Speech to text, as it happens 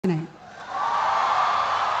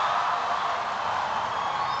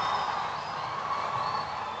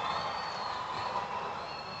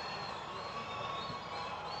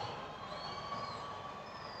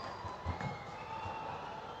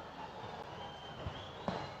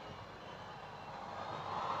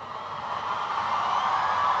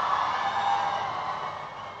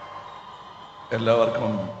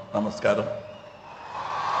എല്ലാവർക്കും നമസ്കാരം.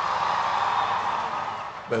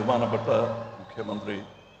 ബഹുമാനപ്പെട്ട മുഖ്യമന്ത്രി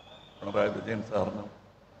പിണറായി വിജയൻ സാറിനും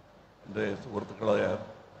എൻ്റെ സുഹൃത്തുക്കളായ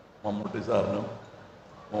മമ്മൂട്ടി സാറിനും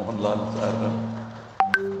മോഹൻലാൽ സാറിനും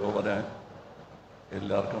അതുപോലെ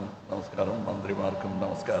എല്ലാവർക്കും നമസ്കാരം. മന്ത്രിമാർക്കും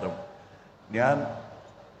നമസ്കാരം.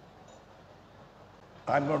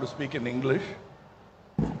 I'm going to speak in English.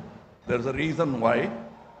 There's a reason why.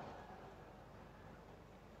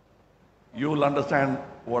 You will understand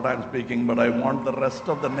what I'm speaking, but I want the rest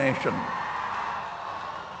of the nation.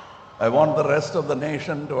 I want the rest of the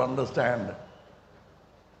nation to understand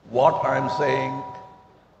what I'm saying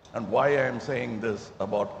and why I'm saying this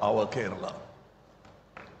about our Kerala.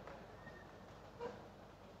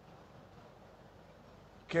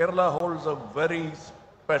 Kerala holds a very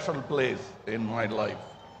special place in my life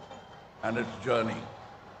and its journey.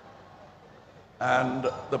 And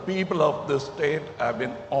the people of this state have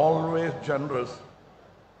been always generous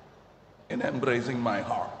in embracing my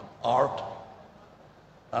art.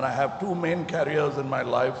 And I have two main careers in my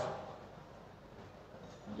life.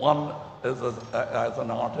 One is as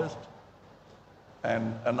an artist and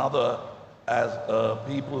another as a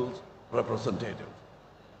people's representative.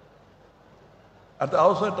 At the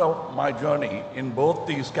outset of my journey in both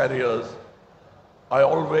these careers, I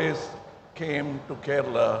always came to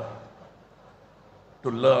Kerala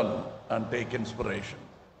to learn and take inspiration.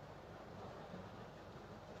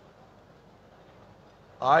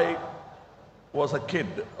 I was a kid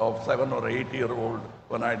of 7 or 8-year-old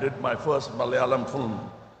when I did my first Malayalam film,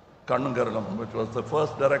 Keraleeyam, which was the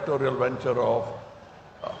first directorial venture of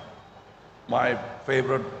my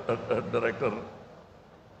favorite director,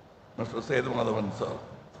 Mr. Sethumadhavan sir.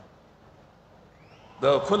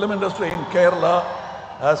 The film industry in Kerala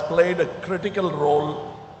has played a critical role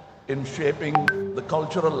in shaping the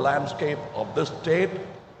cultural landscape of this state,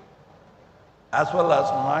 as well as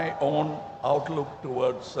my own outlook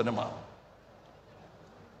towards cinema.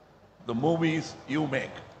 The movies you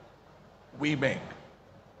make, we make,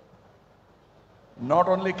 not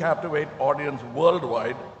only captivate audience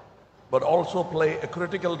worldwide, but also play a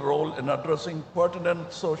critical role in addressing pertinent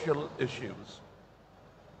social issues.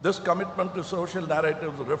 This commitment to social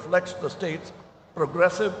narratives reflects the state's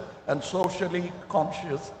progressive and socially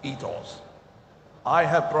conscious ethos. I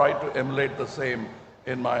have tried to emulate the same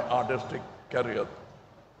in my artistic career.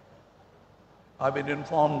 I've been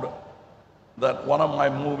informed that one of my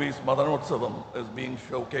movies, Madanotsavam, is being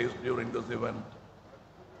showcased during this event.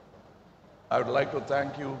 I would like to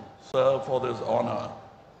thank you, sir, for this honor.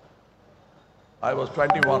 I was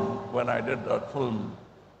 21 when I did that film.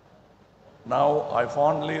 Now I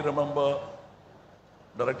fondly remember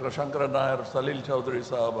Director Shankaran Nair, Salil Chaudhary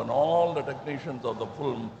Saab, and all the technicians of the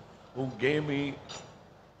film who gave me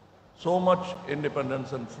so much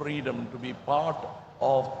independence and freedom to be part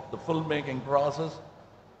of the filmmaking process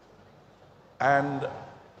and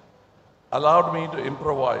allowed me to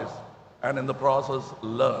improvise and in the process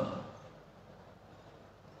learn.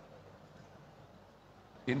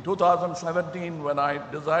 In 2017, when I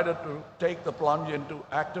decided to take the plunge into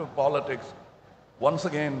active politics, once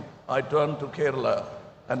again I turned to Kerala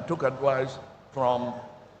and took advice from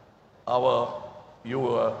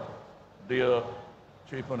your dear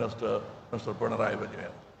Chief Minister, Mr. Pinarayi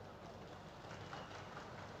Vijayan.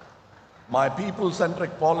 My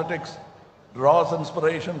people-centric politics draws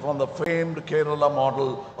inspiration from the famed Kerala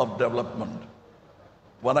model of development.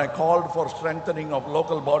 When I called for strengthening of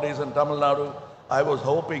local bodies in Tamil Nadu, I was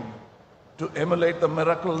hoping to emulate the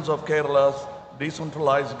miracles of Kerala's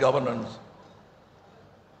decentralized governance,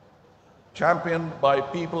 championed by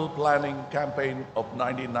People Planning Campaign of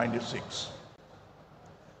 1996.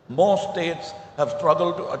 Most states have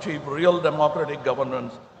struggled to achieve real democratic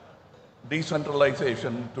governance,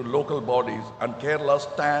 decentralization to local bodies, and Kerala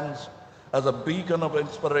stands as a beacon of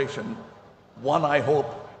inspiration, one I hope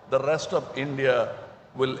the rest of India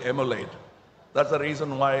will emulate. That's the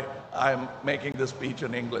reason why I'm making this speech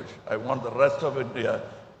in English. I want the rest of India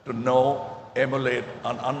to know, emulate,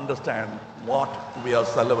 and understand what we are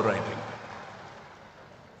celebrating.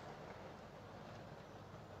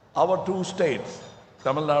 Our two states,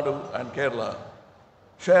 Tamil Nadu and Kerala,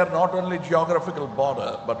 share not only geographical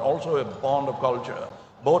border, but also a bond of culture.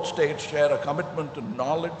 Both states share a commitment to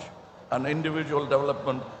knowledge and individual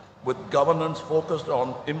development with governance focused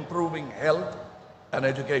on improving health and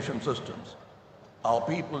education systems. Our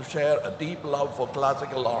people share a deep love for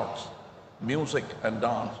classical arts, music and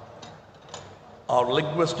dance. Our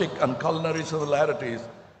linguistic and culinary similarities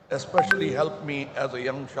especially helped me as a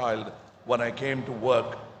young child when I came to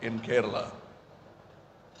work in Kerala.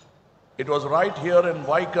 It was right here in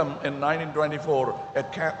Vaikam in 1924, a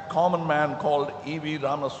common man called E.V.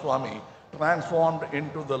 Ramaswamy transformed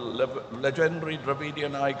into the legendary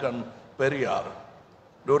Dravidian icon Periyar.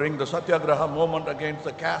 During the Satyagraha movement against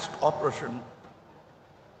the caste oppression,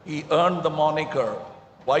 he earned the moniker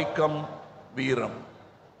Vaikam Veeram,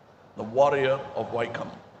 the warrior of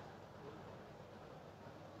Vaikam.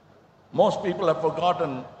 Most people have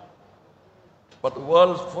forgotten, but the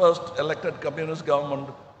world's first elected communist government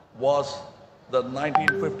was the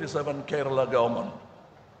 1957 Kerala government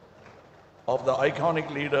of the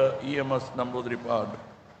iconic leader EMS Namboodiripad,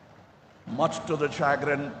 much to the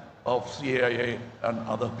chagrin of CIA and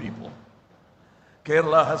other people.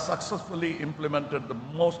 Kerala has successfully implemented the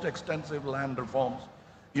most extensive land reforms,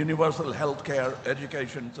 universal healthcare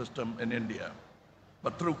education system in India,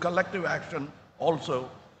 but through collective action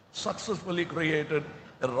also successfully created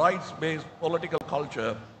a rights-based political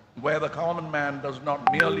culture where the common man does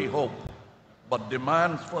not merely hope, but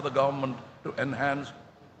demands for the government to enhance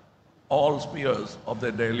all spheres of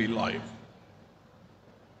their daily life.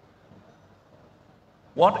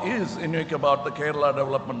 What is unique about the Kerala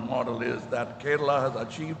development model is that Kerala has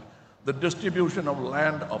achieved the distribution of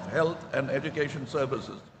land, of health and education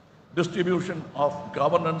services, distribution of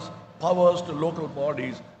governance powers to local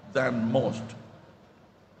bodies than most.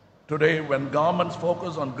 Today, when governments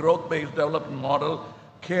focus on growth-based development model,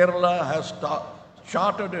 Kerala has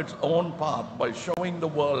charted its own path by showing the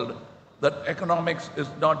world that economics is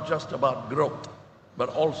not just about growth, but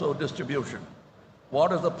also distribution.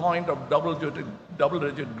 What is the point of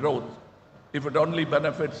double-digit growth if it only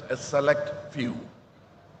benefits a select few?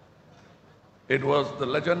 It was the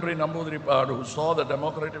legendary Namboodiripad who saw the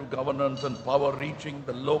democratic governance and power reaching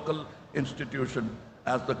the local institution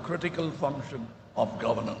as the critical function of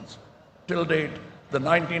governance. Till date, the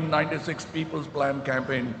 1996 People's Plan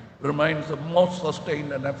campaign remains the most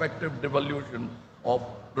sustained and effective devolution of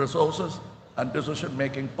resources and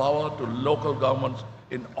decision-making power to local governments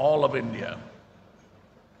in all of India.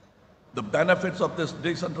 The benefits of this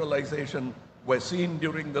decentralization were seen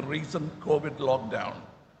during the recent COVID lockdown,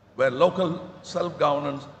 where local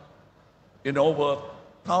self-governance in over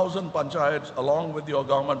 1,000 panchayats along with your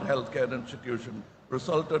government healthcare institution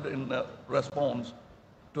resulted in a response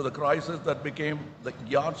to the crisis that became the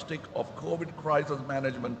yardstick of COVID crisis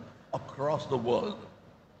management across the world.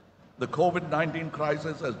 The COVID-19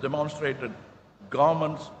 crisis has demonstrated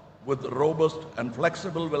governments with robust and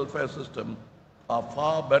flexible welfare system are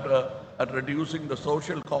far better at reducing the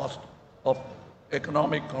social cost of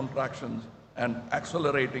economic contractions and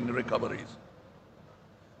accelerating recoveries.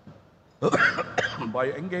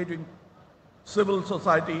 By engaging civil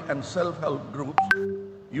society and self-help groups,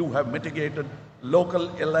 you have mitigated local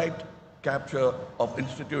elite capture of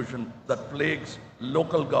institutions that plagues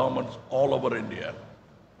local governments all over India.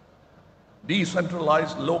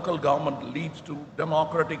 Decentralized local government leads to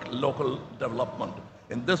democratic local development.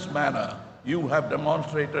 In this manner, you have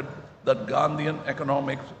demonstrated that Gandhian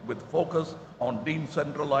economics with focus on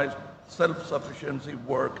decentralized self-sufficiency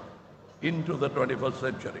work into the 21st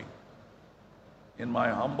century. In my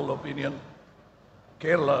humble opinion,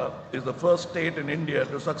 Kerala is the first state in India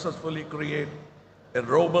to successfully create a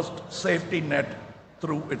robust safety net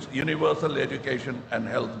through its universal education and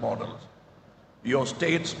health models. Your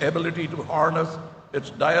state's ability to harness its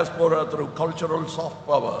diaspora through cultural soft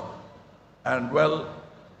power and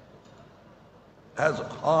has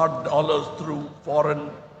hard dollars through foreign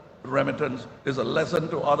remittance is a lesson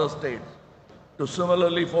to other states to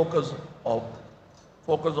similarly focus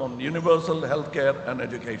on universal healthcare and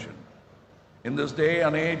education. In this day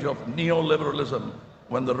and age of neoliberalism,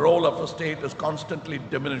 when the role of a state is constantly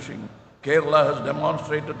diminishing, Kerala has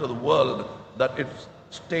demonstrated to the world that its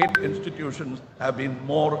state institutions have been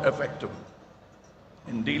more effective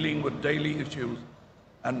in dealing with daily issues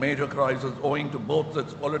and major crises owing to both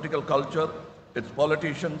its political culture, its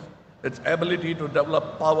politicians, its ability to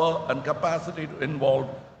develop power and capacity to involve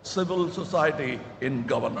civil society in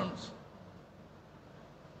governance.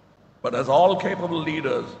 But as all capable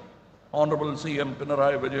leaders, Honorable CM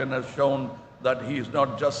Pinarayi Vijayan has shown that he is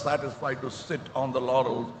not just satisfied to sit on the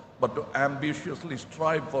laurels, but to ambitiously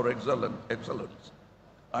strive for excellence.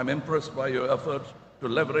 I'm impressed by your efforts to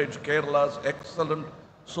leverage Kerala's excellent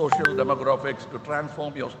social demographics to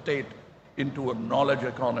transform your state into a knowledge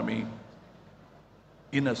economy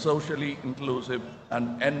in a socially inclusive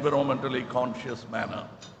and environmentally conscious manner.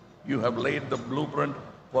 You have laid the blueprint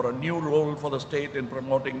for a new role for the state in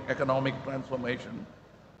promoting economic transformation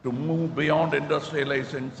to move beyond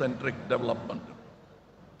industrialization-centric development.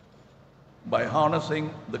 By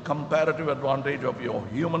harnessing the comparative advantage of your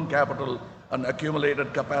human capital and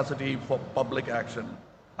accumulated capacity for public action,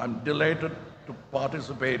 I'm delighted to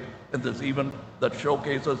participate in this event that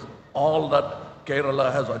showcases all that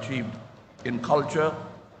Kerala has achieved in culture,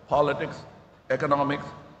 politics, economics,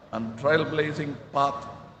 and trailblazing path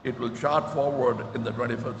it will chart forward in the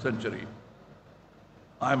 21st century.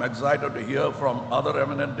 I'm excited to hear from other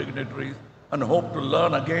eminent dignitaries and hope to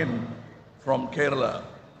learn again from Kerala,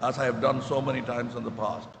 as I have done so many times in the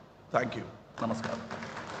past. Thank you. Namaskar.